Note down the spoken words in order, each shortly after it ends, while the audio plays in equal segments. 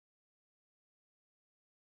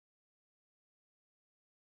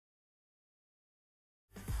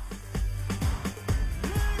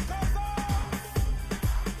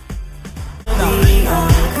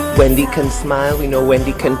Wendy can smile, we know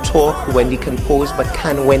Wendy can talk, Wendy can pose, but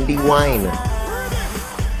can Wendy whine?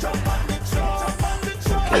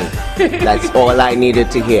 Okay, that's all I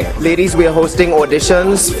needed to hear. Ladies, we are hosting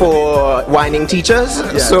auditions for whining teachers,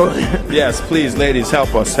 yes. So... Yes, please, ladies,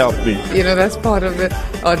 help us, help me. You know, that's part of it,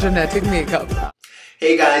 our genetic makeup.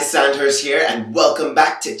 Hey guys, Sandhurst here, and welcome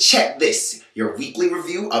back to Check This, your weekly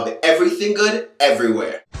review of everything good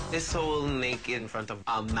everywhere. This whole naked in front of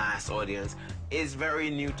a mass audience is very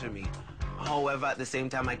new to me. However, at the same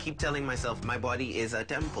time, I keep telling myself my body is a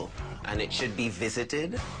temple and it should be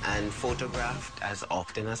visited and photographed as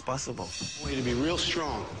often as possible. I want you to be real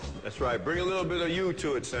strong. That's right. Bring a little bit of you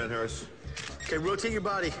to it, Sandhurst. Okay, rotate your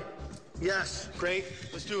body. Yes, great.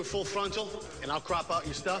 Let's do a full frontal, and I'll crop out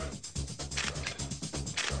your stuff.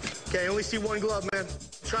 Okay, I only see one glove, man.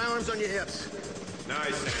 Try arms on your hips.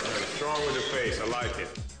 Nice, Sandhurst. Strong with the face. I like it.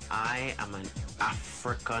 I am an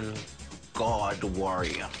African god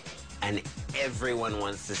warrior, and everyone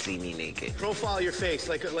wants to see me naked. Profile your face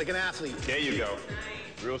like an athlete. There you go.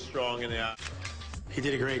 Real strong in the eye. He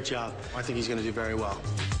did a great job. I think he's going to do very well.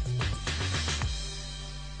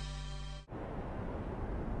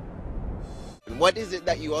 What is it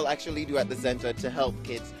that you all actually do at the center to help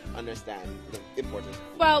kids understand the importance?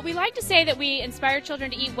 Well, we like to say that we inspire children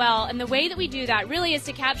to eat well, and the way that we do that really is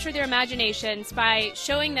to capture their imaginations by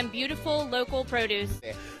showing them beautiful local produce.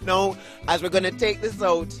 Now, as we're going to take this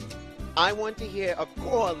out, I want to hear a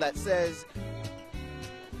call that says,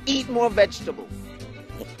 eat more vegetables.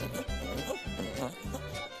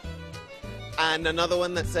 And another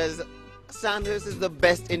one that says, Sandhurst is the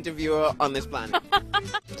best interviewer on this planet.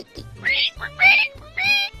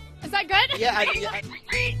 Is that good? Yeah,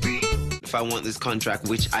 If I want this contract,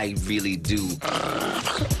 which I really do,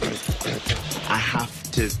 I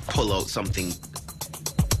have to pull out something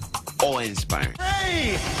awe-inspiring.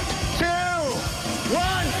 3, 2,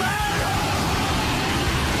 1, fire!